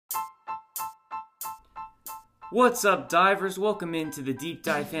What's up, divers? Welcome into the Deep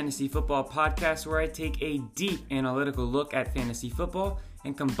Dive Fantasy Football Podcast, where I take a deep analytical look at fantasy football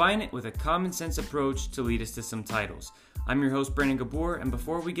and combine it with a common sense approach to lead us to some titles. I'm your host, Brandon Gabor, and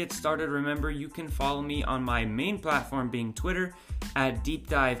before we get started, remember you can follow me on my main platform being Twitter at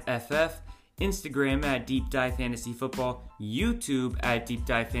DeepDiveFF, Instagram at Deep Dive Fantasy Football, YouTube at Deep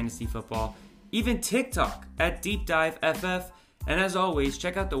Dive Fantasy Football, even TikTok at Deep Dive FF. And as always,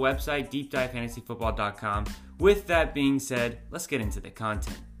 check out the website deepdivefantasyfootball.com. With that being said, let's get into the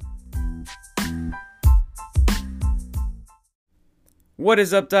content. What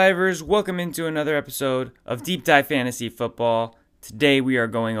is up, divers? Welcome into another episode of Deep Dive Fantasy Football. Today we are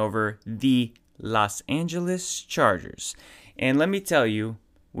going over the Los Angeles Chargers. And let me tell you,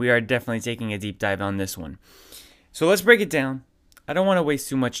 we are definitely taking a deep dive on this one. So let's break it down. I don't want to waste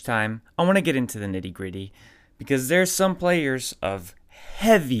too much time. I want to get into the nitty-gritty, because there's some players of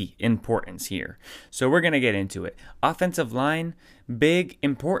heavy importance here. So we're going to get into it. Offensive line, big,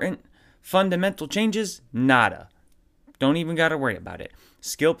 important, fundamental changes, nada. Don't even got to worry about it.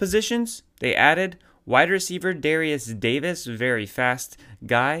 Skill positions, they added wide receiver Darius Davis, very fast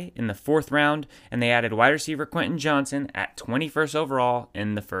guy, in the 4th round. And they added wide receiver Quentin Johnson at 21st overall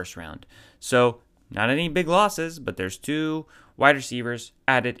in the 1st round. So not any big losses, but there's 2 wide receivers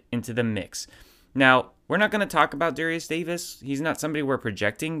added into the mix. Now, we're not going to talk about Darius Davis. He's not somebody we're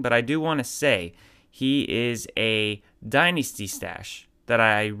projecting, but I do want to say he is a dynasty stash that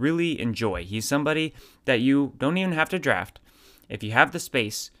I really enjoy. He's somebody that you don't even have to draft. If you have the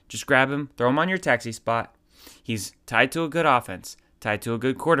space, just grab him, throw him on your taxi spot. He's tied to a good offense, tied to a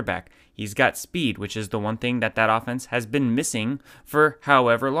good quarterback. He's got speed, which is the one thing that offense has been missing for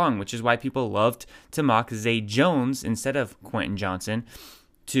however long, which is why people loved to mock Zay Jones instead of Quentin Johnson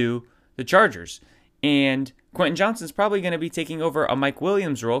to the Chargers. And Quentin Johnson's probably going to be taking over a Mike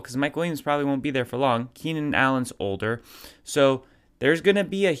Williams role, because Mike Williams probably won't be there for long. Keenan Allen's older. So there's going to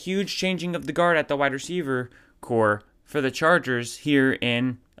be a huge changing of the guard at the wide receiver core for the Chargers here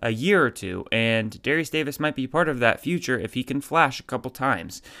in a year or two. And Darius Davis might be part of that future if he can flash a couple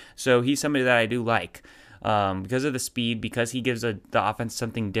times. So he's somebody that I do like because of the speed, because he gives the offense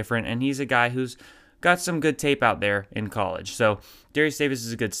something different. And he's a guy who's got some good tape out there in college. So Darius Davis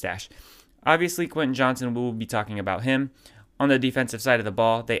is a good stash. Obviously, Quentin Johnson, we will be talking about him. On the defensive side of the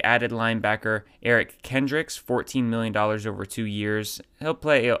ball, they added linebacker Eric Kendricks, $14 million over 2 years. He'll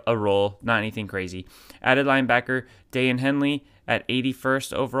play a role, not anything crazy. Added linebacker Dayan Henley at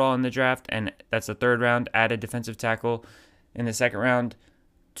 81st overall in the draft, and that's the 3rd round. Added defensive tackle in the 2nd round,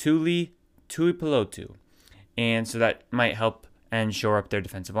 Tuli Tuipulotu. And so that might help and shore up their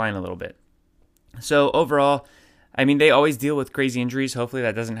defensive line a little bit. So overall, I mean, they always deal with crazy injuries. Hopefully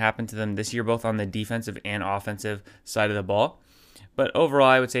that doesn't happen to them this year, both on the defensive and offensive side of the ball. But overall,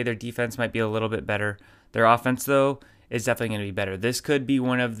 I would say their defense might be a little bit better. Their offense, though, is definitely going to be better. This could be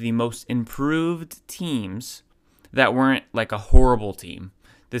one of the most improved teams that weren't like a horrible team.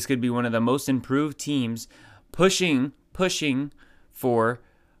 This could be one of the most improved teams pushing for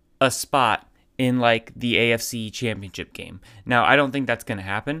a spot in like the AFC Championship game. Now, I don't think that's going to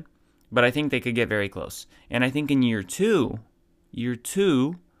happen, but I think they could get very close. And I think in year two,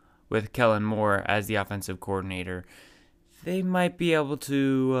 with Kellen Moore as the offensive coordinator, they might be able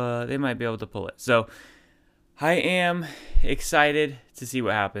to pull it. So I am excited to see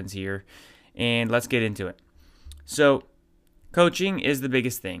what happens here, and let's get into it. So coaching is the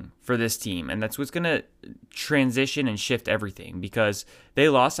biggest thing for this team, and that's what's going to transition and shift everything, because they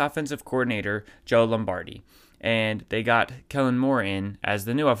lost offensive coordinator Joe Lombardi, and they got Kellen Moore in as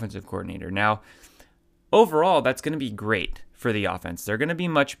the new offensive coordinator. Now, overall, that's going to be great for the offense. They're going to be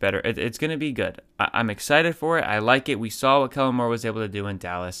much better. It's going to be good. I'm excited for it. I like it. We saw what Kellen Moore was able to do in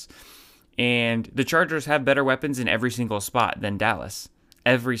Dallas. And the Chargers have better weapons in every single spot than Dallas.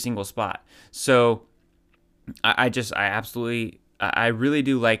 Every single spot. So, I really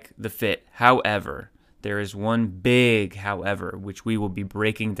do like the fit. However, there is one big however, which we will be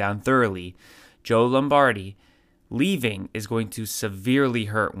breaking down thoroughly. Joe Lombardi leaving is going to severely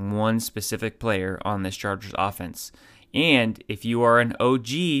hurt one specific player on this Chargers offense. And if you are an OG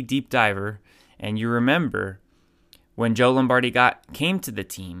deep diver and you remember when Joe Lombardi came to the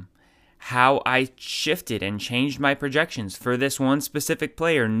team, how I shifted and changed my projections for this one specific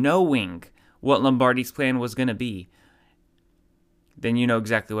player, knowing what Lombardi's plan was going to be, then you know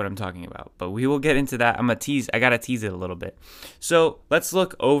exactly what I'm talking about. But we will get into that. I got to tease it a little bit. So let's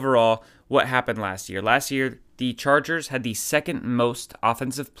look overall what happened last year. Last year, the Chargers had the 2nd most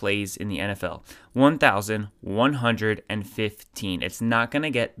offensive plays in the NFL, 1,115. It's not going to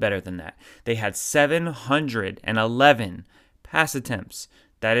get better than that. They had 711 pass attempts.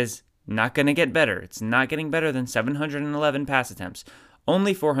 That is Not going to get better. It's not getting better than 711 pass attempts.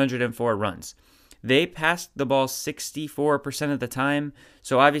 Only 404 runs. They passed the ball 64% of the time,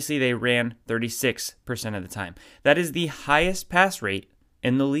 so obviously they ran 36% of the time. That is the highest pass rate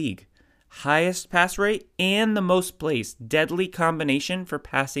in the league. Highest pass rate and the most plays. Deadly combination for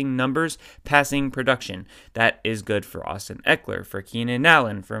passing numbers, passing production. That is good for Austin Ekeler, for Keenan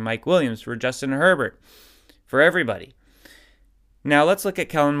Allen, for Mike Williams, for Justin Herbert, for everybody. Now let's look at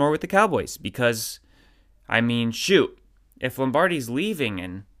Kellen Moore with the Cowboys because, shoot, if Lombardi's leaving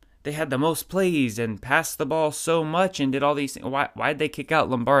and they had the most plays and passed the ball so much and did all these things, why'd they kick out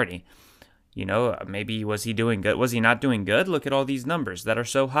Lombardi? Maybe was he doing good? Was he not doing good? Look at all these numbers that are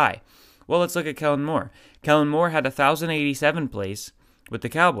so high. Well, let's look at Kellen Moore. Kellen Moore had 1,087 plays with the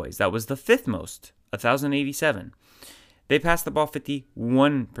Cowboys. That was the fifth most, 1,087. They passed the ball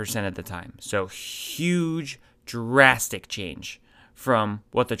 51% of the time. So huge, drastic change from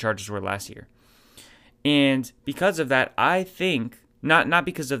what the Chargers were last year. And because of that, I think, not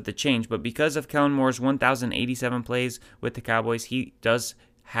because of the change, but because of Kellen Moore's 1,087 plays with the Cowboys, he does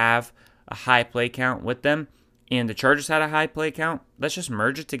have a high play count with them. And the Chargers had a high play count. Let's just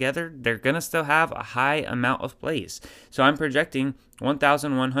merge it together. They're going to still have a high amount of plays. So I'm projecting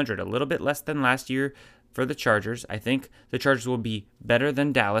 1,100, a little bit less than last year for the Chargers. I think the Chargers will be better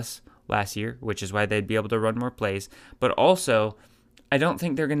than Dallas last year, which is why they'd be able to run more plays. But also, I don't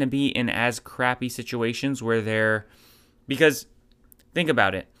think they're going to be in as crappy situations because think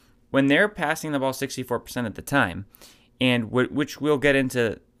about it. When they're passing the ball 64% of the time, and which we'll get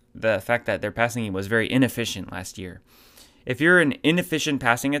into the fact that their passing was very inefficient last year. If you're an inefficient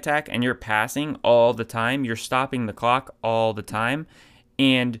passing attack and you're passing all the time, you're stopping the clock all the time,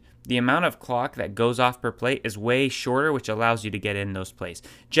 and the amount of clock that goes off per play is way shorter, which allows you to get in those plays.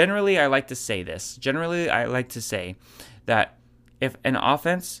 Generally, I like to say that if an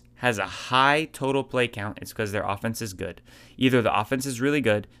offense has a high total play count, it's because their offense is good. Either the offense is really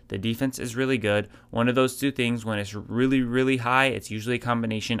good, the defense is really good. One of those two things, when it's really, really high, it's usually a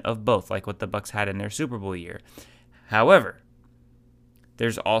combination of both, like what the Bucs had in their Super Bowl year. However,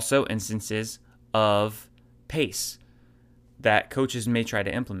 there's also instances of pace that coaches may try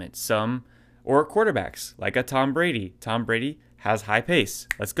to implement. Or quarterbacks, like a Tom Brady. Tom Brady has high pace.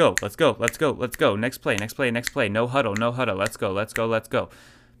 Let's go. Next play. No huddle. Let's go.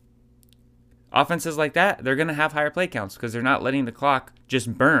 Offenses like that, they're going to have higher play counts because they're not letting the clock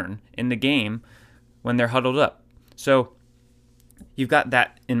just burn in the game when they're huddled up. So you've got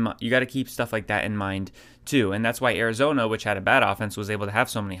that in mind. You got to keep stuff like that in mind too. And that's why Arizona, which had a bad offense, was able to have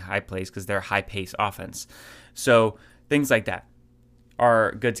so many high plays because they're a high-pace offense. So things like that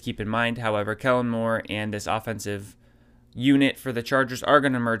are good to keep in mind. However, Kellen Moore and this offensive unit for the Chargers are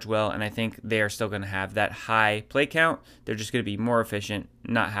going to merge well, and I think they are still going to have that high play count. They're just going to be more efficient,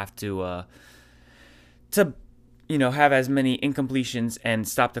 not have to have as many incompletions and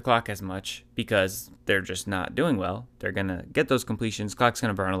stop the clock as much because they're just not doing well. They're going to get those completions. Clock's going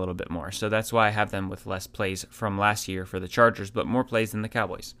to burn a little bit more. So that's why I have them with less plays from last year for the Chargers, but more plays than the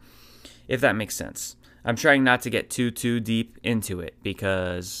Cowboys, if that makes sense. I'm trying not to get too deep into it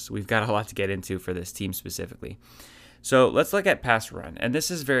because we've got a lot to get into for this team specifically. So let's look at pass run, and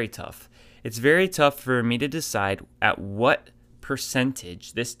this is very tough. It's very tough for me to decide at what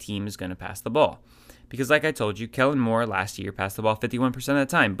percentage this team is going to pass the ball. Because like I told you, Kellen Moore last year passed the ball 51% of the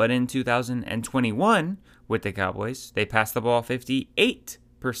time. But in 2021 with the Cowboys, they passed the ball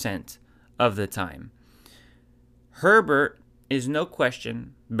 58% of the time. Herbert is no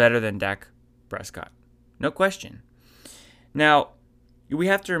question better than Dak Prescott. No question. Now, we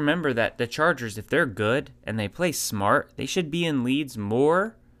have to remember that the Chargers, if they're good and they play smart, they should be in leads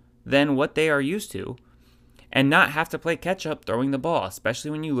more than what they are used to and not have to play catch up throwing the ball,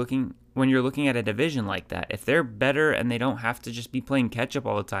 especially when you're looking at a division like that. If they're better and they don't have to just be playing catch up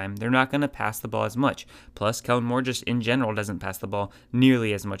all the time, they're not going to pass the ball as much. Plus, Kellen Moore just in general doesn't pass the ball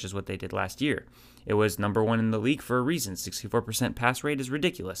nearly as much as what they did last year. It was number one in the league for a reason. 64% pass rate is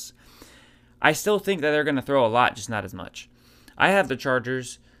ridiculous. I still think that they're going to throw a lot, just not as much. I have the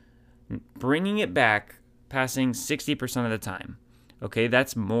Chargers bringing it back, passing 60% of the time. Okay,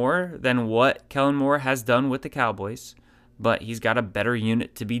 that's more than what Kellen Moore has done with the Cowboys, but he's got a better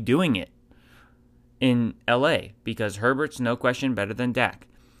unit to be doing it in LA because Herbert's no question better than Dak.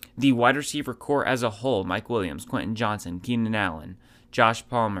 The wide receiver core as a whole, Mike Williams, Quentin Johnson, Keenan Allen, Josh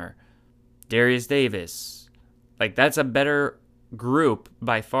Palmer, Darius Davis, that's a better group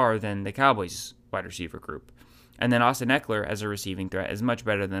by far than the Cowboys wide receiver group. And then Austin Ekeler as a receiving threat is much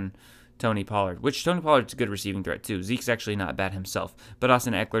better than Tony Pollard, which Tony Pollard's a good receiving threat too. Zeke's actually not bad himself, but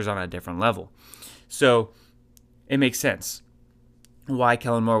Austin Ekeler's on a different level. So it makes sense. why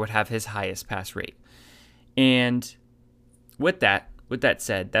Kellen Moore would have his highest pass rate. And with that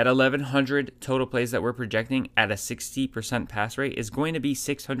said, that 1,100 total plays that we're projecting at a 60% pass rate is going to be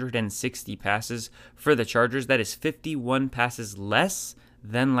 660 passes for the Chargers. That is 51 passes less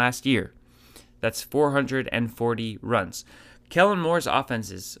than last year. That's 440 runs. Kellen Moore's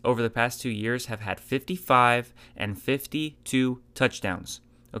offenses over the past 2 years have had 55 and 52 touchdowns.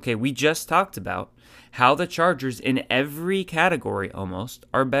 Okay, we just talked about how the Chargers in every category almost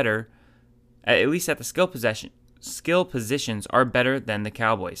are better, at least at the skill positions are better than the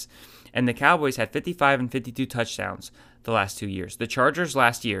Cowboys. And the Cowboys had 55 and 52 touchdowns the last 2 years. The Chargers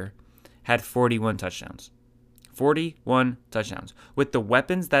last year had 41 touchdowns. 41 touchdowns. With the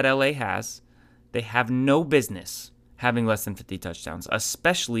weapons that LA has, they have no business having less than 50 touchdowns,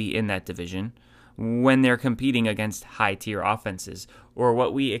 especially in that division when they're competing against high-tier offenses, or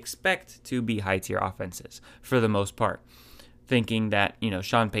what we expect to be high-tier offenses for the most part, thinking that,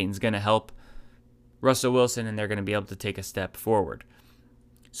 Sean Payton's going to help Russell Wilson and they're going to be able to take a step forward.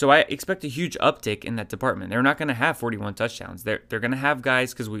 So I expect a huge uptick in that department. They're not going to have 41 touchdowns. They're going to have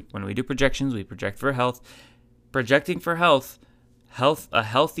guys, because when we do projections, we project for health. Projecting for health, a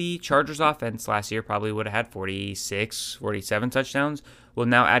healthy Chargers offense last year probably would have had 46, 47 touchdowns. We'll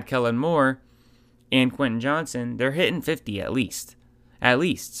now add Kellen Moore and Quentin Johnson. They're hitting 50 at least.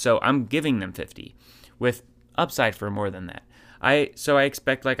 So I'm giving them 50 with upside for more than that. So I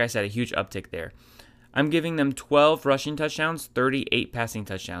expect, like I said, a huge uptick there. I'm giving them 12 rushing touchdowns, 38 passing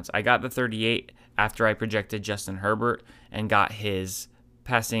touchdowns. I got the 38 after I projected Justin Herbert and got his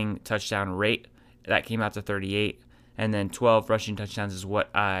passing touchdown rate. That came out to 38. And then 12 rushing touchdowns is what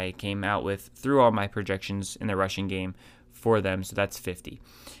I came out with through all my projections in the rushing game for them. So that's 50.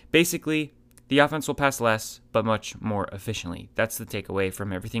 Basically, the offense will pass less, but much more efficiently. That's the takeaway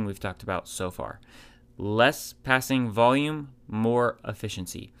from everything we've talked about so far. Less passing volume, more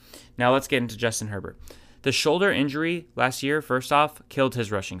efficiency. Now let's get into Justin Herbert. The shoulder injury last year, first off, killed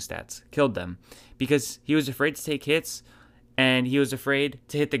his rushing stats. Killed them. Because he was afraid to take hits, and he was afraid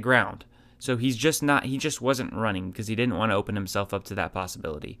to hit the ground. So he just wasn't running because he didn't want to open himself up to that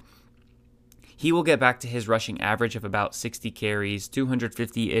possibility. He will get back to his rushing average of about 60 carries,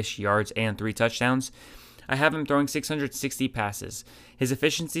 250-ish yards, and 3 touchdowns. I have him throwing 660 passes. His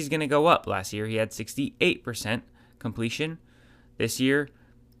efficiency is going to go up. Last year, he had 68% completion. Last year,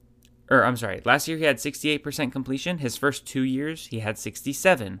 he had 68% completion. His first 2 years, he had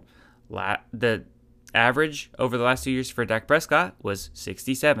 67. The average over the last 2 years for Dak Prescott was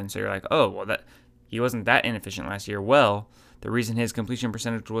 67. So you're like, oh, well, he wasn't that inefficient last year. Well, the reason his completion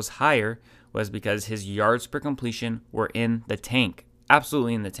percentage was higher was because his yards per completion were in the tank.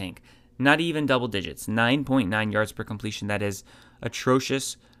 Absolutely in the tank. Not even double digits. 9.9 yards per completion. That is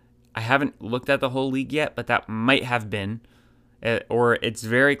atrocious. I haven't looked at the whole league yet, but that might have been, or it's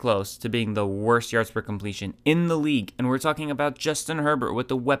very close to being the worst yards per completion in the league. And we're talking about Justin Herbert with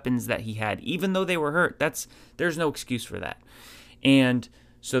the weapons that he had. Even though they were hurt, there's no excuse for that. And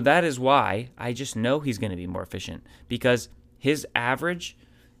so that is why I just know he's going to be more efficient, because his average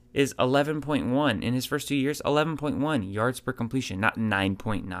is 11.1 in his first 2 years, 11.1 yards per completion, not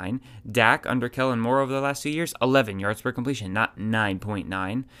 9.9. Dak under Kellen Moore over the last 2 years, 11 yards per completion, not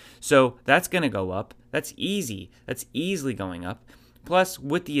 9.9. So that's going to go up. That's easy. That's easily going up. Plus,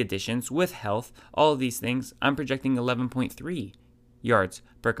 with the additions, with health, all of these things, I'm projecting 11.3 yards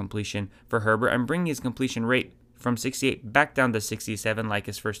per completion for Herbert. I'm bringing his completion rate from 68 back down to 67 like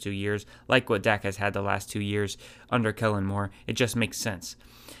his first 2 years, like what Dak has had the last 2 years under Kellen Moore. It just makes sense.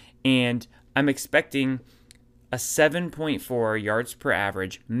 And I'm expecting a 7.4 yards per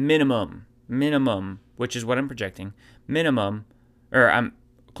average minimum, which is what I'm projecting. I'm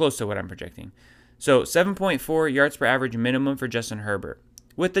close to what I'm projecting. So 7.4 yards per average minimum for Justin Herbert,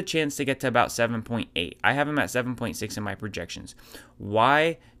 with the chance to get to about 7.8. I have him at 7.6 in my projections.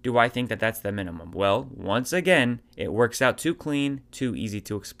 Why do I think that that's the minimum? Well, once again, it works out too clean, too easy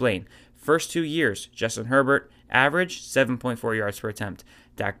to explain. First 2 years, Justin Herbert, average 7.4 yards per attempt.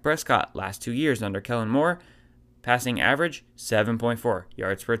 Dak Prescott, last 2 years under Kellen Moore, passing average 7.4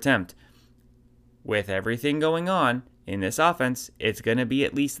 yards per attempt. With everything going on in this offense, it's going to be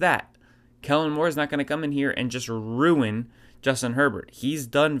at least that. Kellen Moore is not going to come in here and just ruin Justin Herbert. He's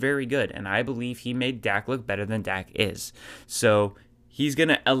done very good, and I believe he made Dak look better than Dak is. So he's going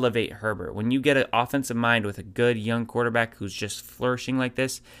to elevate Herbert. When you get an offensive mind with a good young quarterback who's just flourishing like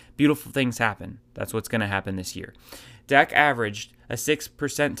this, beautiful things happen. That's what's going to happen this year. Dak averaged a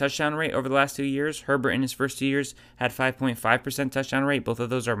 6% touchdown rate over the last 2 years. Herbert in his first 2 years had 5.5% touchdown rate. Both of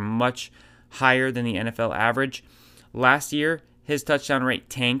those are much higher than the NFL average. Last year, his touchdown rate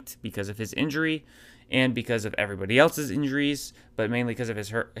tanked because of his injury, and because of everybody else's injuries, but mainly because of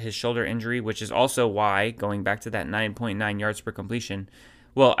his shoulder injury, which is also why, going back to that 9.9 yards per completion,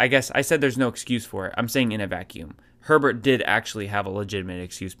 well, I guess I said there's no excuse for it. I'm saying in a vacuum. Herbert did actually have a legitimate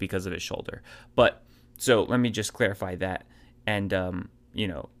excuse because of his shoulder. But, so let me just clarify that and,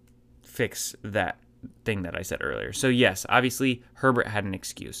 fix that thing that I said earlier. So yes, obviously Herbert had an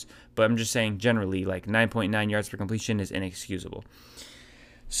excuse, but I'm just saying generally like 9.9 yards per completion is inexcusable.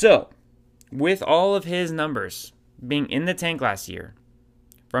 So with all of his numbers being in the tank last year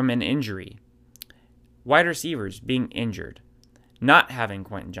from an injury, wide receivers being injured, not having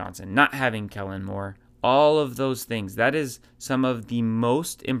Quentin Johnson, not having Kellen Moore, all of those things, that is some of the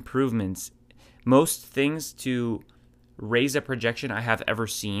most improvements, most things to raise a projection I have ever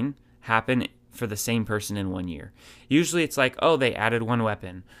seen happen for the same person in 1 year. Usually it's like, oh, they added one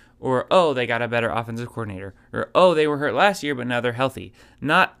weapon, or oh, they got a better offensive coordinator, or oh, they were hurt last year, but now they're healthy.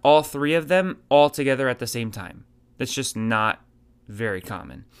 Not all three of them all together at the same time. That's just not very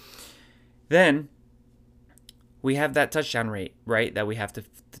common. Then we have that touchdown rate, right, that we have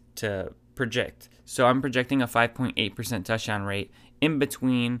to project. So I'm projecting a 5.8% touchdown rate in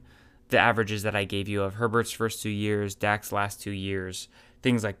between the averages that I gave you of Herbert's first 2 years, Dak's last 2 years,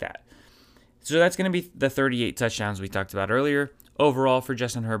 things like that. So that's going to be the 38 touchdowns we talked about earlier. Overall, for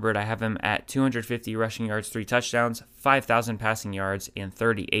Justin Herbert, I have him at 250 rushing yards, 3 touchdowns, 5,000 passing yards, and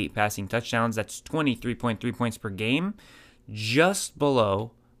 38 passing touchdowns. That's 23.3 points per game, just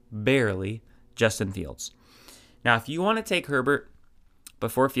below, barely, Justin Fields. Now, if you want to take Herbert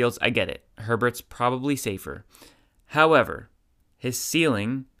before Fields, I get it. Herbert's probably safer. However, his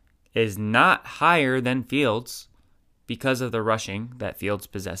ceiling is not higher than Fields because of the rushing that Fields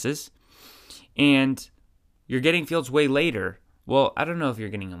possesses. And you're getting Fields way later. Well, I don't know if you're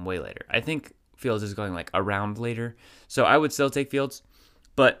getting him way later. I think Fields is going like around later. So I would still take Fields.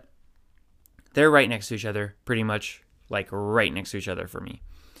 But they're right next to each other, pretty much like right next to each other for me.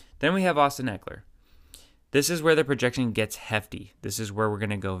 Then we have Austin Eckler. This is where the projection gets hefty. This is where we're going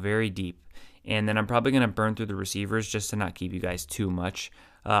to go very deep. And then I'm probably going to burn through the receivers just to not keep you guys too much.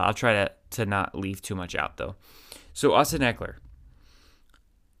 I'll try to not leave too much out, though. So Austin Eckler.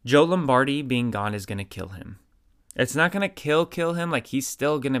 Joe Lombardi being gone is going to kill him. It's not going to kill him. Like, he's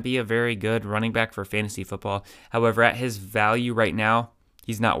still going to be a very good running back for fantasy football. However, at his value right now,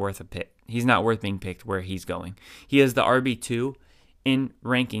 he's not worth a pick. He's not worth being picked where he's going. He is the RB2 in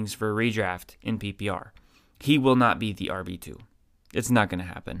rankings for redraft in PPR. He will not be the RB2. It's not going to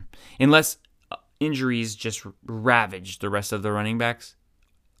happen. Unless injuries just ravage the rest of the running backs,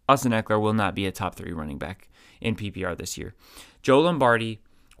 Austin Eckler will not be a top 3 running back in PPR this year. Joe Lombardi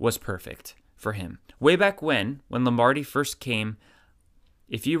was perfect for him. Way back when Lombardi first came,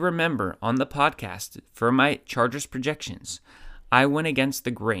 if you remember on the podcast for my Chargers projections, I went against the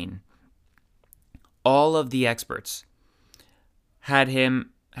grain. All of the experts had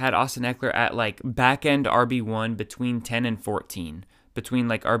Austin Eckler at like back end RB1 between 10 and 14, between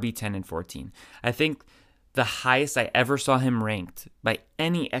like RB 10 and 14. I think the highest I ever saw him ranked by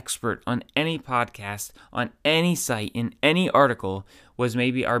any expert on any podcast, on any site, in any article was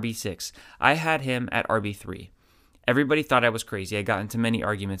maybe RB6. I had him at RB3. Everybody thought I was crazy. I got into many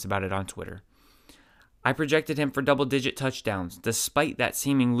arguments about it on Twitter. I projected him for double-digit touchdowns, despite that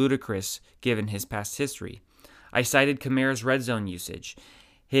seeming ludicrous given his past history. I cited Kamara's red zone usage.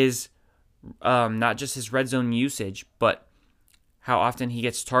 His, not just his red zone usage, but how often he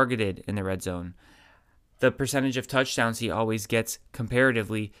gets targeted in the red zone. The percentage of touchdowns he always gets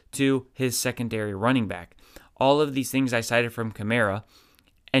comparatively to his secondary running back. All of these things I cited from Kamara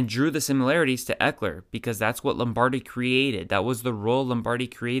and drew the similarities to Eckler because that's what Lombardi created. That was the role Lombardi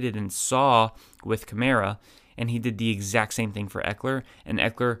created and saw with Kamara, and he did the exact same thing for Eckler, and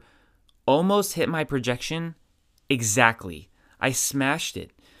Eckler almost hit my projection exactly. I smashed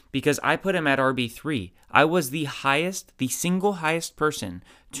it because I put him at RB3. I was the single highest person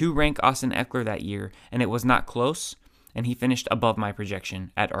to rank Austin Eckler that year, and it was not close, and he finished above my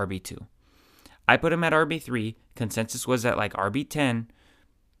projection at RB2. I put him at RB3, consensus was at like RB10,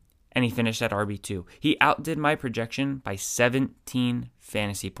 and he finished at RB2. He outdid my projection by 17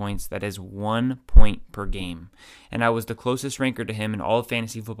 fantasy points. That is 1 point per game. And I was the closest ranker to him in all of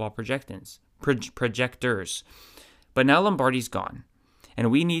fantasy football projectors. But now Lombardi's gone.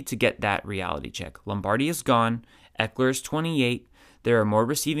 And we need to get that reality check. Lombardi is gone. Eckler is 28. There are more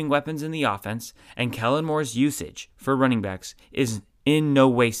receiving weapons in the offense. And Kellen Moore's usage for running backs is in no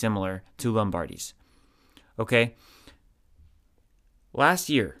way similar to Lombardi's. Okay? Last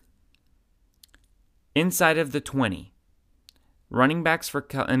year, inside of the 20, running backs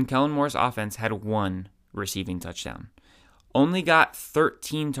in Kellen Moore's offense had 1 receiving touchdown. only got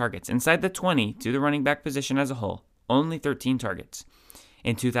 13 targets. Inside the 20 to the running back position as a whole, only 13 targets.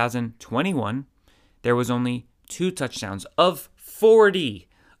 In 2021, there was only 2 touchdowns of 40.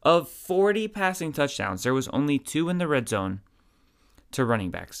 Of 40 passing touchdowns, there was only 2 in the red zone to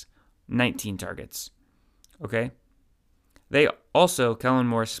running backs. 19 targets. Okay? They also, Kellen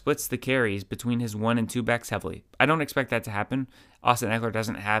Moore splits the carries between his 1 and 2 backs heavily. I don't expect that to happen. Austin Ekeler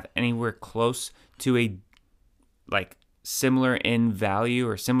doesn't have anywhere close to a similar in value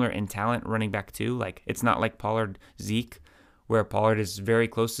or similar in talent running back 2. It's not like Pollard Zeke, where Pollard is very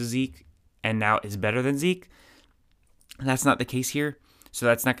close to Zeke and now is better than Zeke. That's not the case here. So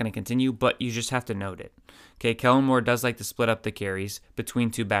that's not going to continue, but you just have to note it. Okay, Kellen Moore does like to split up the carries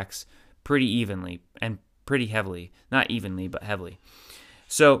between 2 backs pretty evenly and pretty heavily. Not evenly, but heavily.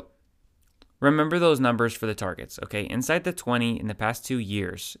 So remember those numbers for the targets, okay? Inside the 20 in the past 2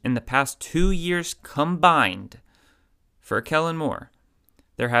 years, combined for Kellen Moore,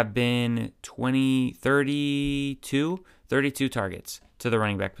 there have been 32 targets to the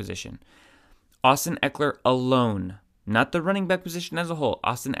running back position. Austin Ekeler alone, not the running back position as a whole,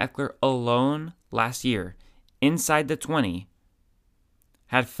 Austin Ekeler alone last year, inside the 20,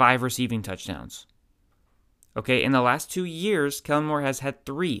 had 5 receiving touchdowns. Okay, in the last 2 years, Kellen Moore has had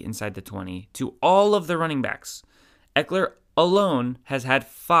 3 inside the 20 to all of the running backs. Ekeler alone has had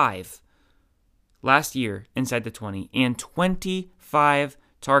 5 last year inside the 20 and 25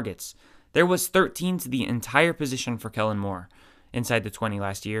 targets. There was 13 to the entire position for Kellen Moore inside the 20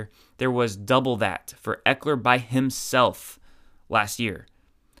 last year. There was double that for Ekeler by himself last year.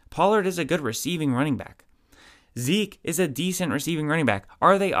 Pollard is a good receiving running back. Zeke is a decent receiving running back.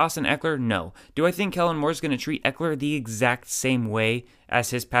 Are they Austin Ekeler? No. Do I think Kellen Moore is going to treat Ekeler the exact same way as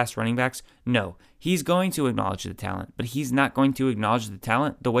his past running backs? No. He's going to acknowledge the talent, but he's not going to acknowledge the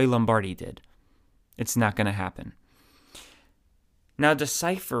talent the way Lombardi did. It's not going to happen. Now,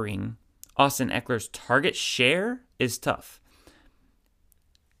 deciphering Austin Ekeler's target share is tough.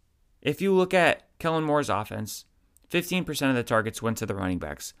 If you look at Kellen Moore's offense, 15% of the targets went to the running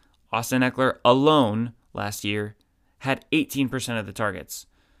backs. Austin Ekeler alone last year had 18% of the targets.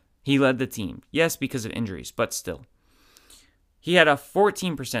 He led the team. Yes, because of injuries, but still. He had a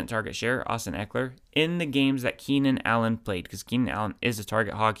 14% target share, Austin Ekeler, in the games that Keenan Allen played, because Keenan Allen is a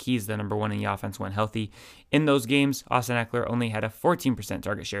target hog. He's the number 1 in the offense when healthy. In those games, Austin Ekeler only had a 14%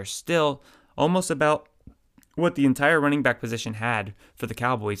 target share. Still, almost about what the entire running back position had for the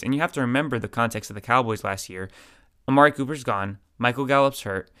Cowboys. And you have to remember the context of the Cowboys last year. Amari Cooper's gone. Michael Gallup's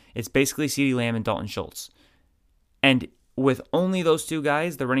hurt. It's basically CeeDee Lamb and Dalton Schultz. And with only those 2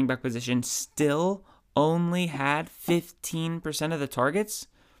 guys, the running back position still only had 15% of the targets.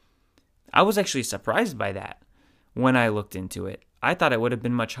 I was actually surprised by that when I looked into it. I thought it would have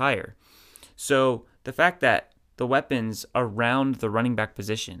been much higher. So the fact that the weapons around the running back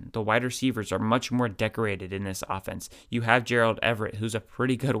position, the wide receivers, are much more decorated in this offense. You have Gerald Everett, who's a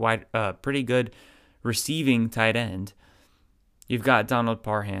pretty good receiving tight end. You've got Donald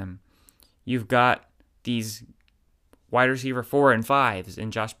Parham. You've got these wide receiver 4 and 5s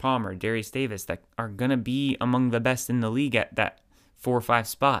in Josh Palmer, Darius Davis, that are going to be among the best in the league at that 4 or 5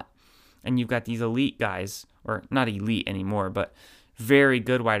 spot. And you've got these elite guys, or not elite anymore, but very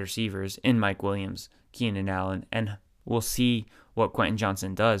good wide receivers in Mike Williams, Keenan Allen, and we'll see what Quentin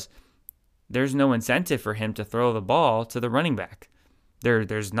Johnson does. There's no incentive for him to throw the ball to the running back.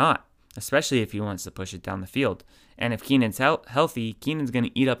 There's not, especially if he wants to push it down the field. And if Keenan's healthy, Keenan's going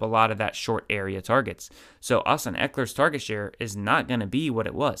to eat up a lot of that short area targets. So Austin Ekeler's target share is not going to be what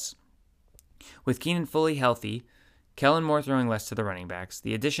it was. With Keenan fully healthy, Kellen Moore throwing less to the running backs,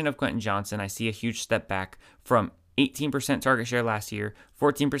 the addition of Quentin Johnson, I see a huge step back from 18% target share last year,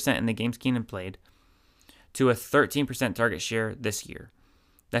 14% in the games Keenan played, to a 13% target share this year.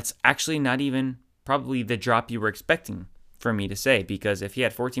 That's actually not even probably the drop you were expecting for me to say, because if he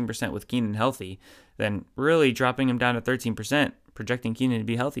had 14% with Keenan healthy, then really dropping him down to 13%, projecting Keenan to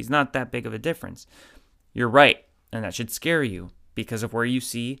be healthy, is not that big of a difference. You're right, and that should scare you because of where you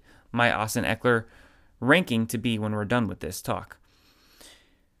see my Austin Ekeler ranking to be when we're done with this talk.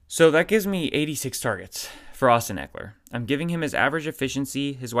 So that gives me 86 targets for Austin Ekeler. I'm giving him his average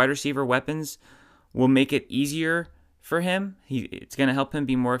efficiency. His wide receiver weapons will make it easier for him. It's going to help him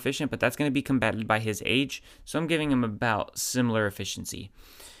be more efficient, but that's going to be combated by his age. So I'm giving him about similar efficiency.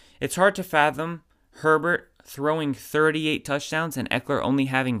 It's hard to fathom Herbert throwing 38 touchdowns and Ekeler only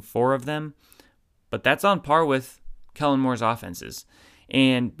having 4 of them, but that's on par with Kellen Moore's offenses.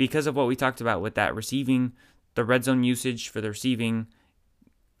 And because of what we talked about with that receiving, the red zone usage for the receiving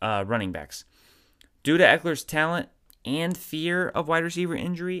running backs. Due to Ekeler's talent and fear of wide receiver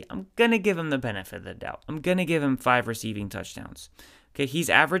injury, I'm going to give him the benefit of the doubt. I'm going to give him 5 receiving touchdowns. Okay, he's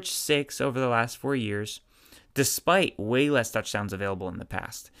averaged 6 over the last 4 years, despite way less touchdowns available in the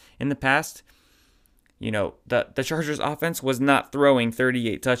past. In the past, the Chargers offense was not throwing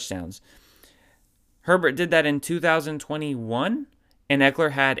 38 touchdowns. Herbert did that in 2021, and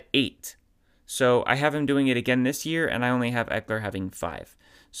Eckler had 8. So I have him doing it again this year, and I only have Eckler having 5.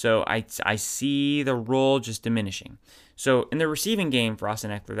 So I see the role just diminishing. So in the receiving game for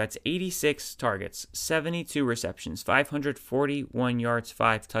Austin Eckler, that's 86 targets, 72 receptions, 541 yards,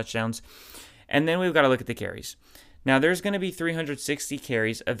 5 touchdowns. And then we've got to look at the carries. Now there's going to be 360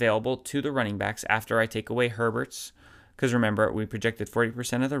 carries available to the running backs after I take away Herbert's. Because remember, we projected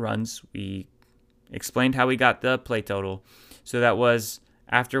 40% of the runs. We explained how we got the play total. So that was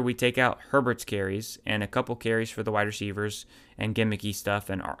after we take out Herbert's carries and a couple carries for the wide receivers and gimmicky stuff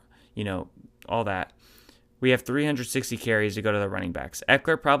and, all that. We have 360 carries to go to the running backs.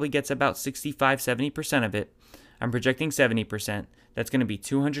 Eckler probably gets about 65-70% of it. I'm projecting 70%. That's going to be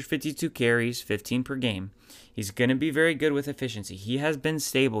 252 carries, 15 per game. He's going to be very good with efficiency. He has been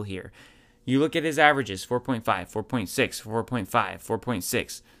stable here. You look at his averages, 4.5, 4.6, 4.5,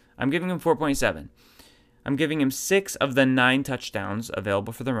 4.6. I'm giving him 4.7. I'm giving him 6 of the 9 touchdowns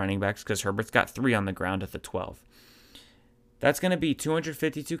available for the running backs because Herbert's got 3 on the ground at the 12. That's going to be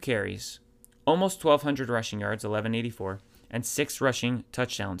 252 carries, almost 1,200 rushing yards, 1,184, and 6 rushing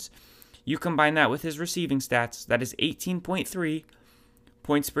touchdowns. You combine that with his receiving stats, that is 18.3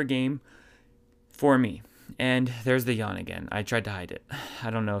 points per game for me. And there's the yawn again. I tried to hide it.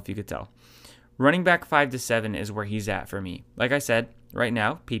 I don't know if you could tell. Running back 5 to 7 is where he's at for me. Like I said, right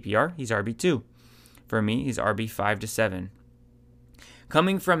now, PPR, he's RB2. For me, he's RB 5 to 7.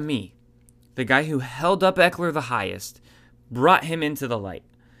 Coming from me, the guy who held up Eckler the highest, brought him into the light,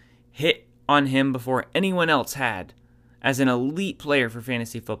 hit on him before anyone else had as an elite player for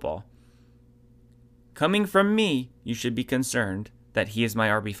fantasy football. Coming from me, you should be concerned that he is my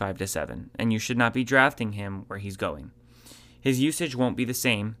RB 5 to 7, and you should not be drafting him where he's going. His usage won't be the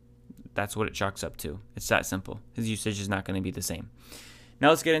same. That's what it chalks up to. It's that simple. His usage is not going to be the same. Now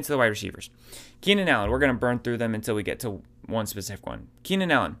let's get into the wide receivers. Keenan Allen, we're going to burn through them until we get to one specific one.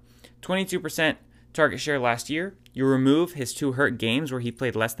 Keenan Allen, 22% target share last year. You remove his 2 hurt games where he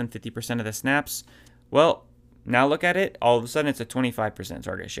played less than 50% of the snaps. Well, now look at it. All of a sudden, it's a 25%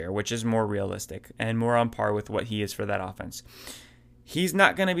 target share, which is more realistic and more on par with what he is for that offense. He's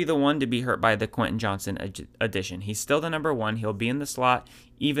not going to be the one to be hurt by the Quentin Johnson addition. He's still the number 1. He'll be in the slot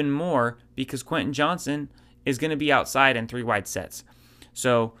even more because Quentin Johnson is going to be outside in 3 wide sets.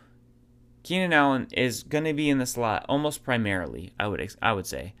 So Keenan Allen is going to be in the slot almost primarily, I would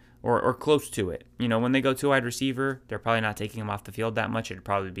say, or close to it. When they go to wide receiver, they're probably not taking him off the field that much. It'd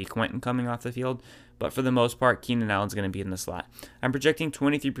probably be Quentin coming off the field. But for the most part, Keenan Allen's going to be in the slot. I'm projecting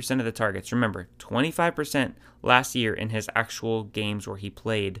 23% of the targets. Remember, 25% last year in his actual games where he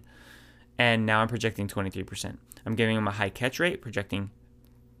played, and now I'm projecting 23%. I'm giving him a high catch rate, projecting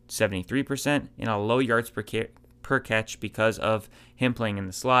 73%, and a low yards per catch because of him playing in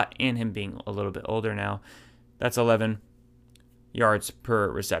the slot and him being a little bit older now. That's 11 yards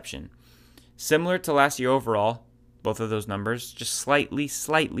per reception. Similar to last year overall, both of those numbers, just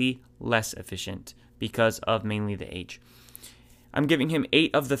slightly less efficient because of mainly the age. I'm giving him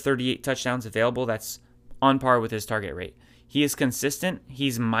 8 of the 38 touchdowns available. That's on par with his target rate. He is consistent.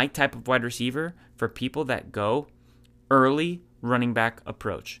 He's my type of wide receiver for people that go early running back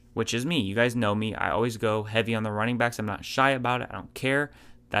approach, which is me. You guys know me. I always go heavy on the running backs. I'm not shy about it. I don't care.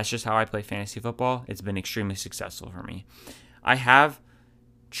 That's just how I play fantasy football. It's been extremely successful for me. I have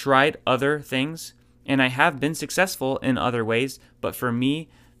tried other things, and I have been successful in other ways, but for me,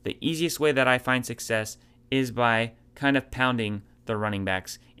 the easiest way that I find success is by kind of pounding the running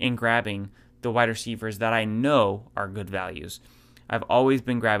backs and grabbing the wide receivers that I know are good values. I've always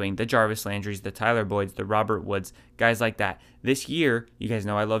been grabbing the Jarvis Landrys, the Tyler Boyds, the Robert Woods, guys like that. This year, you guys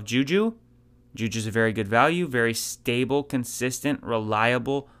know I love Juju. Juju's a very good value, very stable, consistent,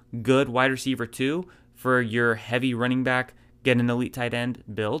 reliable, good wide receiver too for your heavy running back, get an elite tight end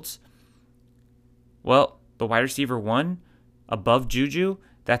builds. Well, the wide receiver 1 above Juju,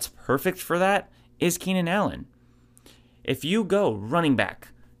 that's perfect for that, is Keenan Allen. If you go running back,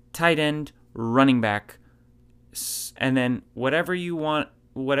 tight end, running back, and then whatever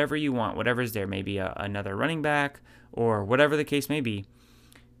is there, maybe another running back or whatever the case may be,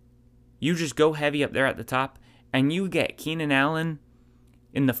 you just go heavy up there at the top and you get Keenan Allen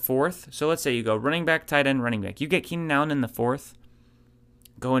in the 4th. So let's say you go running back, tight end, running back. You get Keenan Allen in the 4th.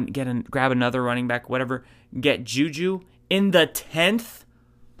 Go and grab another running back, whatever. Get Juju in the 10th.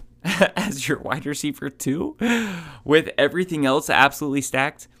 as your wide receiver 2 with everything else absolutely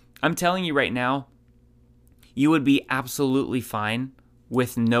stacked, I'm telling you right now, you would be absolutely fine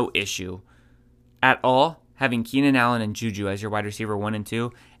with no issue at all having Keenan Allen and Juju as your wide receiver 1 and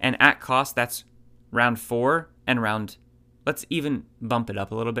 2. And at cost, that's round 4 and let's even bump it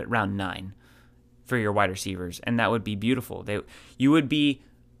up a little bit, round 9 for your wide receivers. And that would be beautiful. You would be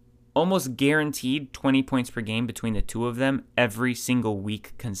almost guaranteed 20 points per game between the two of them every single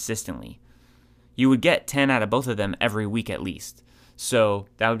week consistently. You would get 10 out of both of them every week at least. So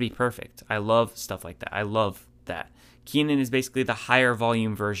that would be perfect. I love stuff like that. I love that. Keenan is basically the higher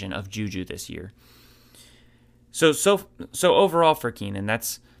volume version of Juju this year. So overall for Keenan,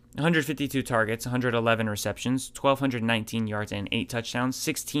 that's 152 targets, 111 receptions, 1,219 yards, and 8 touchdowns,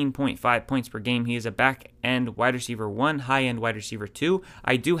 16.5 points per game. He is a back-end wide receiver 1, high-end wide receiver 2.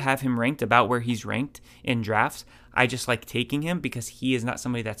 I do have him ranked about where he's ranked in drafts. I just like taking him because he is not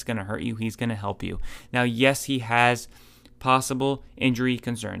somebody that's going to hurt you. He's going to help you. Now, yes, he has possible injury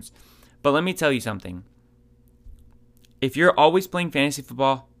concerns. But let me tell you something. If you're always playing fantasy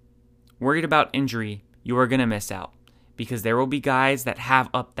football, worried about injury, you are going to miss out. Because there will be guys that have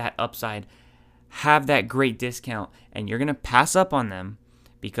that upside, have that great discount, and you're going to pass up on them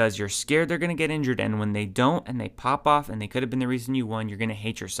because you're scared they're going to get injured. And when they don't and they pop off and they could have been the reason you won, you're going to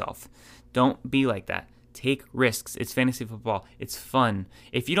hate yourself. Don't be like that. Take risks. It's fantasy football. It's fun.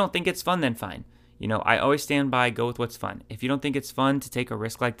 If you don't think it's fun, then fine. I always stand by, go with what's fun. If you don't think it's fun to take a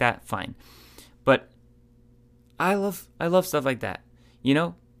risk like that, fine. But I love stuff like that,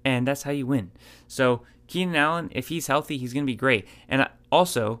 and that's how you win. So Keenan Allen, if he's healthy, he's going to be great. And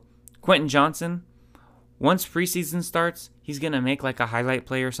also, Quentin Johnson, once preseason starts, he's going to make like a highlight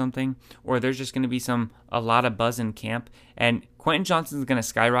play or something, or there's just going to be a lot of buzz in camp, and Quentin Johnson's going to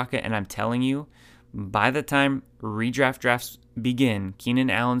skyrocket, and I'm telling you, by the time redraft drafts begin, Keenan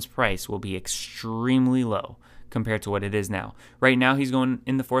Allen's price will be extremely low compared to what it is now. Right now, he's going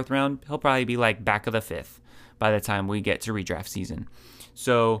in the 4th round. He'll probably be like back of the 5th by the time we get to redraft season.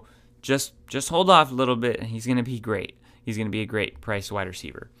 So just hold off a little bit, and he's going to be great. He's going to be a great price wide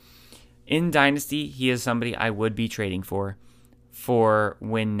receiver. In Dynasty, he is somebody I would be trading for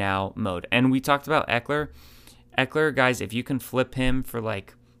win now mode. And we talked about Eckler. Eckler, guys, if you can flip him for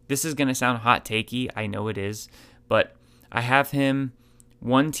this is going to sound hot takey. I know it is. But I have him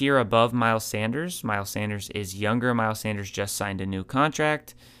one tier above Miles Sanders. Miles Sanders is younger. Miles Sanders just signed a new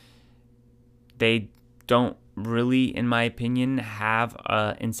contract. They don't really, in my opinion, have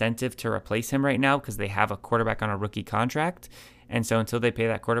an incentive to replace him right now because they have a quarterback on a rookie contract. And so until they pay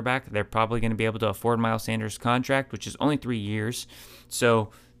that quarterback, they're probably going to be able to afford Miles Sanders' contract, which is only 3 years.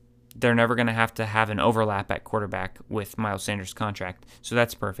 So they're never going to have an overlap at quarterback with Miles Sanders' contract. So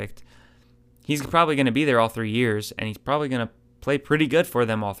that's perfect. He's probably going to be there all 3 years, and he's probably going to play pretty good for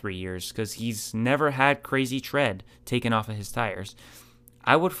them all 3 years because he's never had crazy tread taken off of his tires.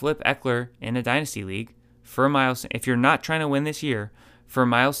 I would flip Eckler in a Dynasty League for Miles, if you're not trying to win this year, for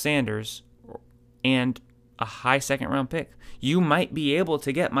Miles Sanders and a high 2nd round pick. You might be able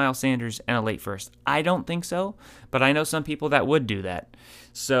to get Miles Sanders and a late 1st. I don't think so, but I know some people that would do that.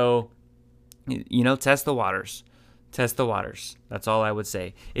 So, test the waters. Test the waters. That's all I would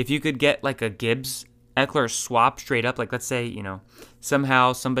say. If you could get like a Gibbs Eckler swap straight up, like let's say,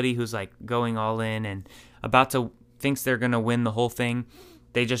 somehow somebody who's going all in and thinks they're going to win the whole thing,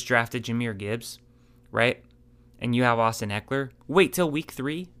 they just drafted Jahmyr Gibbs, right? And you have Austin Eckler. Wait till week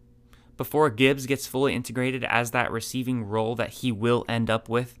 3 before Gibbs gets fully integrated as that receiving role that he will end up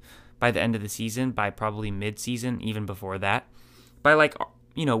with by the end of the season, by probably mid-season, even before that. By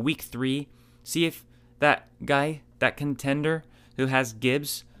week 3, see if that guy, that contender who has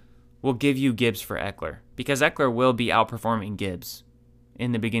Gibbs, will give you Gibbs for Eckler. Because Eckler will be outperforming Gibbs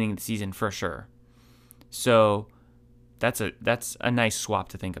in the beginning of the season for sure. So that's a nice swap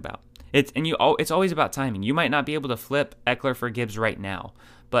to think about. It's always about timing. You might not be able to flip Eckler for Gibbs right now,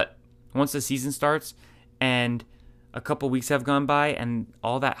 but once the season starts and a couple weeks have gone by and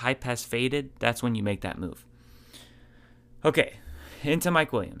all that hype has faded, that's when you make that move. Okay, into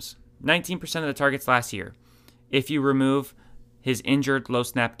Mike Williams. 19% of the targets last year. If you remove his injured low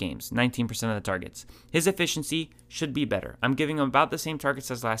snap games, 19% of the targets. His efficiency should be better. I'm giving him about the same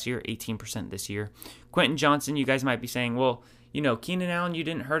targets as last year, 18% this year. Quentin Johnson, you guys might be saying, well, Keenan Allen, you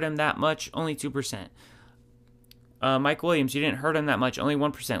didn't hurt him that much, only 2%. Mike Williams, you didn't hurt him that much, only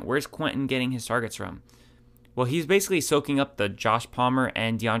 1%. Where's Quentin getting his targets from? Well, he's basically soaking up the Josh Palmer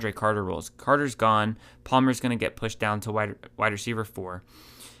and DeAndre Carter roles. Carter's gone. Palmer's going to get pushed down to wide receiver 4.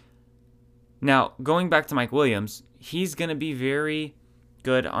 Now, going back to Mike Williams, he's going to be very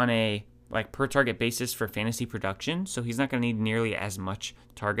good on a like per target basis for fantasy production, so he's not going to need nearly as much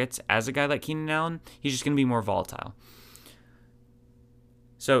targets as a guy like Keenan Allen. He's just going to be more volatile.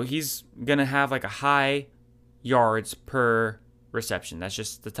 So he's going to have like a high yards per reception. That's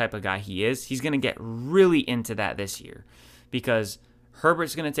just the type of guy he is. He's going to get really into that this year because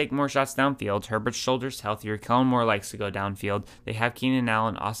Herbert's going to take more shots downfield. Herbert's shoulder's healthier. Kellen Moore likes to go downfield. They have Keenan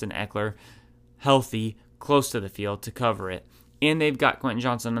Allen, Austin Eckler healthy, close to the field to cover it. And they've got Quentin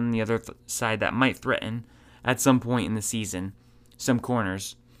Johnson on the other side that might threaten at some point in the season some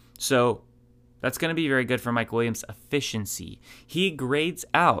corners. So that's going to be very good for Mike Williams' efficiency. He grades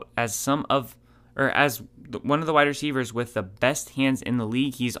out as one of the wide receivers with the best hands in the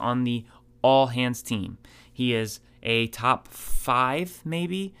league. He's on the all-hands team. He is a top 5,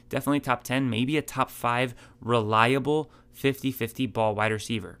 maybe, definitely top 10, maybe a top 5 reliable 50-50 ball wide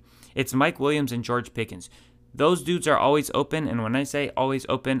receiver. It's Mike Williams and George Pickens. Those dudes are always open, and when I say always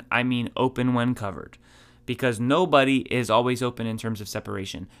open, I mean open when covered. Because nobody is always open in terms of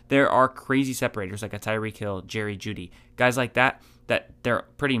separation. There are crazy separators like a Tyreek Hill, Jerry Jeudy, guys like that they're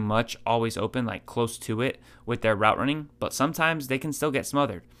pretty much always open, like close to it with their route running, but sometimes they can still get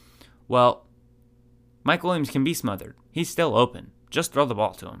smothered. Well, Mike Williams can be smothered. He's still open. Just throw the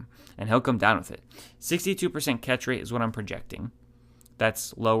ball to him, and he'll come down with it. 62% catch rate is what I'm projecting.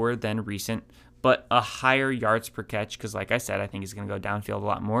 That's lower than recent, but a higher yards per catch because, like I said, I think he's going to go downfield a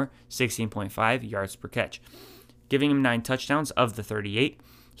lot more, 16.5 yards per catch. Giving him 9 touchdowns of the 38.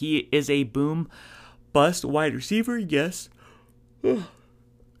 He is a boom-bust wide receiver, yes.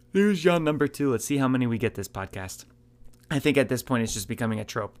 There's John number 2. Let's see how many we get this podcast. I think at this point it's just becoming a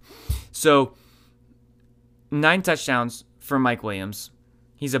trope. So, 9 touchdowns for Mike Williams.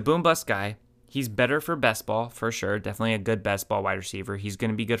 He's a boom-bust guy. He's better for best ball, for sure. Definitely a good best ball wide receiver. He's going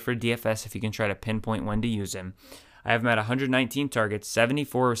to be good for DFS if you can try to pinpoint when to use him. I have him at 119 targets,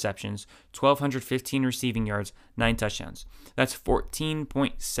 74 receptions, 1,215 receiving yards, 9 touchdowns. That's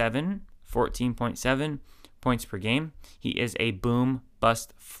 14.7 points per game. He is a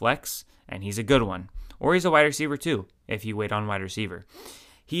boom-bust flex, and he's a good one. Or he's a wide receiver too, if you wait on wide receiver.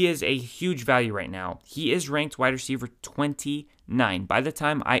 He is a huge value right now. He is ranked wide receiver 29. By the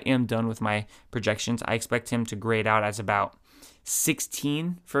time I am done with my projections, I expect him to grade out as about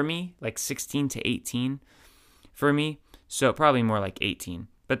 16 for me, like 16 to 18 for me. So probably more like 18.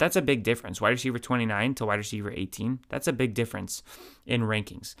 But that's a big difference. Wide receiver 29 to wide receiver 18. That's a big difference in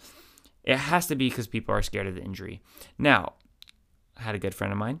rankings. It has to be because people are scared of the injury. Now, I had a good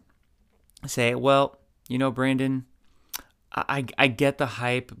friend of mine say, well, you know, Brandon, I get the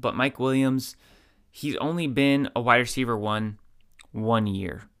hype, but Mike Williams, he's only been a wide receiver one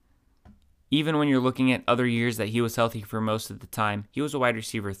year. Even when you're looking at other years that he was healthy for most of the time, he was a wide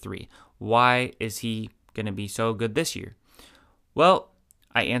receiver 3. Why is he going to be so good this year? Well,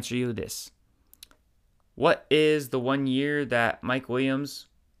 I answer you this. What is the 1 year that Mike Williams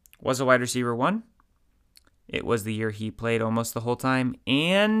was a wide receiver 1? It was the year he played almost the whole time,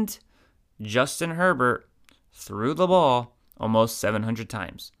 and Justin Herbert threw the ball almost 700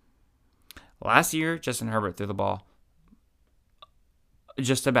 times. Last year, Justin Herbert threw the ball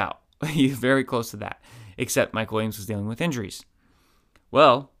just about. He's very close to that, except Mike Williams was dealing with injuries.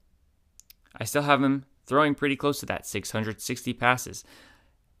 Well, I still have him throwing pretty close to that, 660 passes.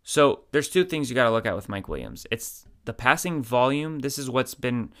 So there's 2 things you got to look at with Mike Williams. It's the passing volume. This is what's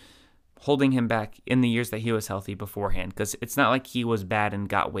been holding him back in the years that he was healthy beforehand, because it's not like he was bad and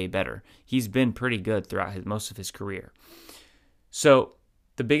got way better. He's been pretty good throughout most of his career. So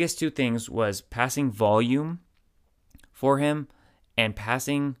the biggest 2 things was passing volume for him and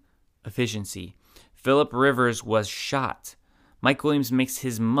passing efficiency. Phillip Rivers was shot. Mike Williams makes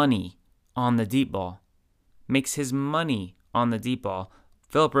his money on the deep ball.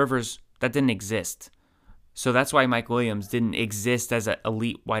 Phillip Rivers, that didn't exist. So that's why Mike Williams didn't exist as an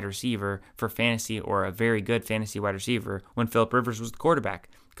elite wide receiver for fantasy or a very good fantasy wide receiver when Phillip Rivers was the quarterback,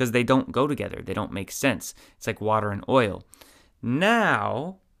 because they don't go together. They don't make sense. It's like water and oil.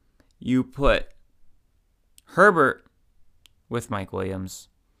 Now you put Herbert with Mike Williams.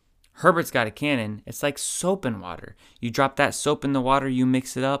 Herbert's got a cannon. It's like soap and water. You drop that soap in the water, you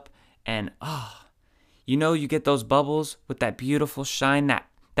mix it up, and you get those bubbles with that beautiful shine, that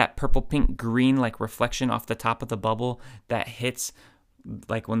purple, pink, green like reflection off the top of the bubble that hits,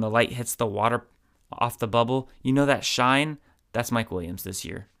 like when the light hits the water off the bubble. You know that shine? That's Mike Williams this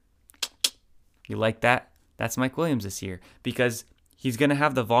year. You like that? That's Mike Williams this year, because he's going to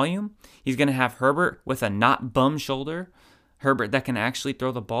have the volume. He's going to have Herbert with a not bum shoulder, Herbert that can actually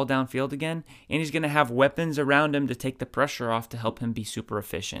throw the ball downfield again, and he's going to have weapons around him to take the pressure off to help him be super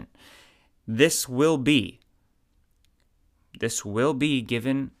efficient. This will be this will be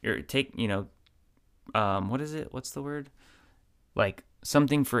given or take, what is it? What's the word? Like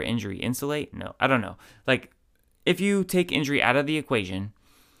something for injury. Insulate? No, I don't know. Like if you take injury out of the equation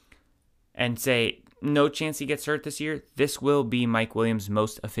and say no chance he gets hurt this year, this will be Mike Williams'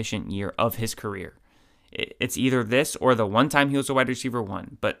 most efficient year of his career. It's either this or the one time he was a wide receiver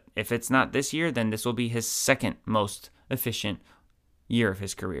 1. But if it's not this year, then this will be his second most efficient year of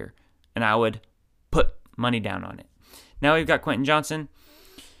his career. And I would put money down on it. Now we've got Quentin Johnson,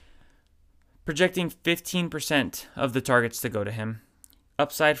 projecting 15% of the targets to go to him.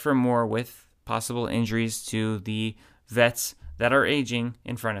 Upside for more with possible injuries to the vets that are aging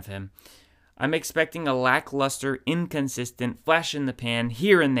in front of him. I'm expecting a lackluster, inconsistent, flash in the pan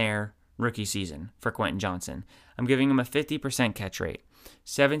here and there rookie season for Quentin Johnson. I'm giving him a 50% catch rate,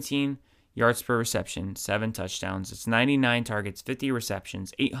 17 yards per reception, 7 touchdowns. It's 99 targets, 50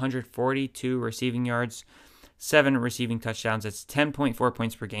 receptions, 842 receiving yards, 7 receiving touchdowns. It's 10.4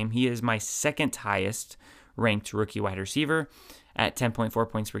 points per game. He is my second highest ranked rookie wide receiver at 10.4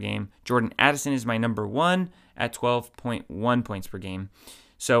 points per game. Jordan Addison is my number 1 at 12.1 points per game.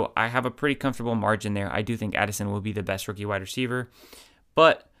 So I have a pretty comfortable margin there. I do think Addison will be the best rookie wide receiver,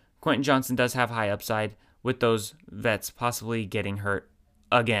 but Quentin Johnson does have high upside with those vets possibly getting hurt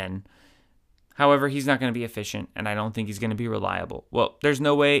again. However, he's not going to be efficient, and I don't think he's going to be reliable. Well, there's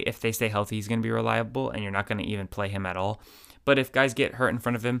no way if they stay healthy he's going to be reliable, and you're not going to even play him at all. But if guys get hurt in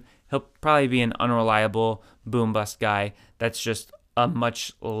front of him, he'll probably be an unreliable boom-bust guy that's just a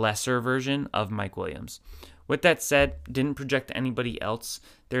much lesser version of Mike Williams. With that said, didn't project anybody else.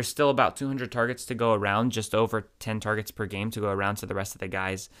 There's still about 200 targets to go around, just over 10 targets per game to go around to the rest of the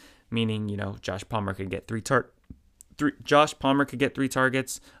guys, meaning, Josh Palmer could get 3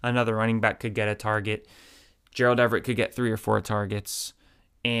 targets, another running back could get a target, Gerald Everett could get 3 or 4 targets,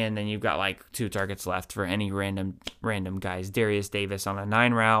 and then you've got like 2 targets left for any random guys. Darius Davis on a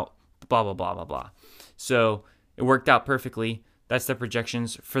 9 route, blah, blah, blah, blah, blah. So it worked out perfectly. That's the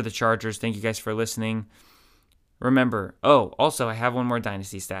projections for the Chargers. Thank you guys for listening. Remember, also I have one more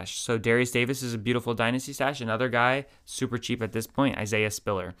dynasty stash. So Darius Davis is a beautiful dynasty stash. Another guy, super cheap at this point, Isaiah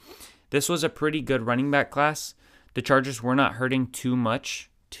Spiller. This was a pretty good running back class. The Chargers were not hurting too much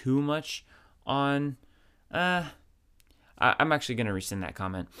on... I'm actually going to rescind that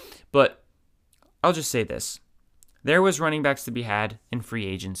comment. But I'll just say this. There was running backs to be had in free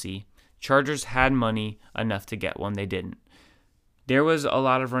agency. Chargers had money enough to get one. They didn't. There was a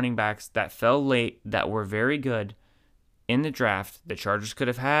lot of running backs that fell late that were very good in the draft the Chargers could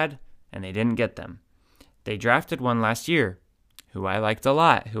have had, and they didn't get them. They drafted one last year who I liked a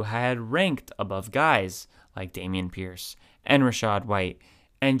lot, who I had ranked above guys like Dameon Pierce and Rachaad White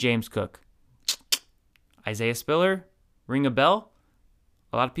and James Cook. Isaiah Spiller, ring a bell?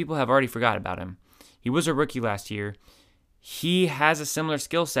 A lot of people have already forgot about him. He was a rookie last year. He has a similar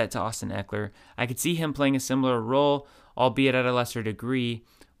skill set to Austin Ekeler. I could see him playing a similar role, albeit at a lesser degree,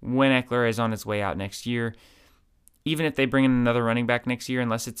 when Ekeler is on his way out next year. Even if they bring in another running back next year,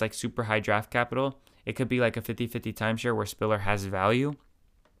 unless it's like super high draft capital, it could be like a 50-50 timeshare where Spiller has value.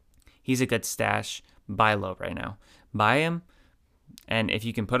 He's a good stash. Buy low right now. Buy him, and if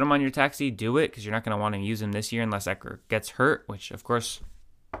you can put him on your taxi, do it, because you're not going to want to use him this year unless Ekeler gets hurt, which, of course,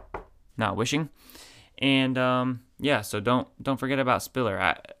 not wishing. And so don't forget about Spiller.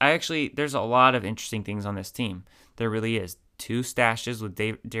 I actually, there's a lot of interesting things on this team. There really is. 2 stashes with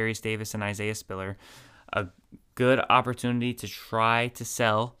Darius Davis and Isaiah Spiller. A good opportunity to try to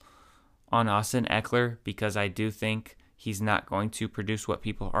sell on Austin Ekeler, because I do think he's not going to produce what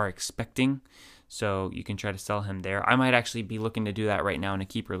people are expecting. So you can try to sell him there. I might actually be looking to do that right now in a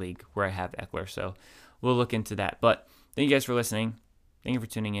keeper league where I have Ekeler. So we'll look into that. But thank you guys for listening. Thank you for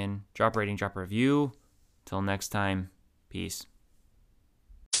tuning in. Drop a rating, drop a review. Till next time, peace.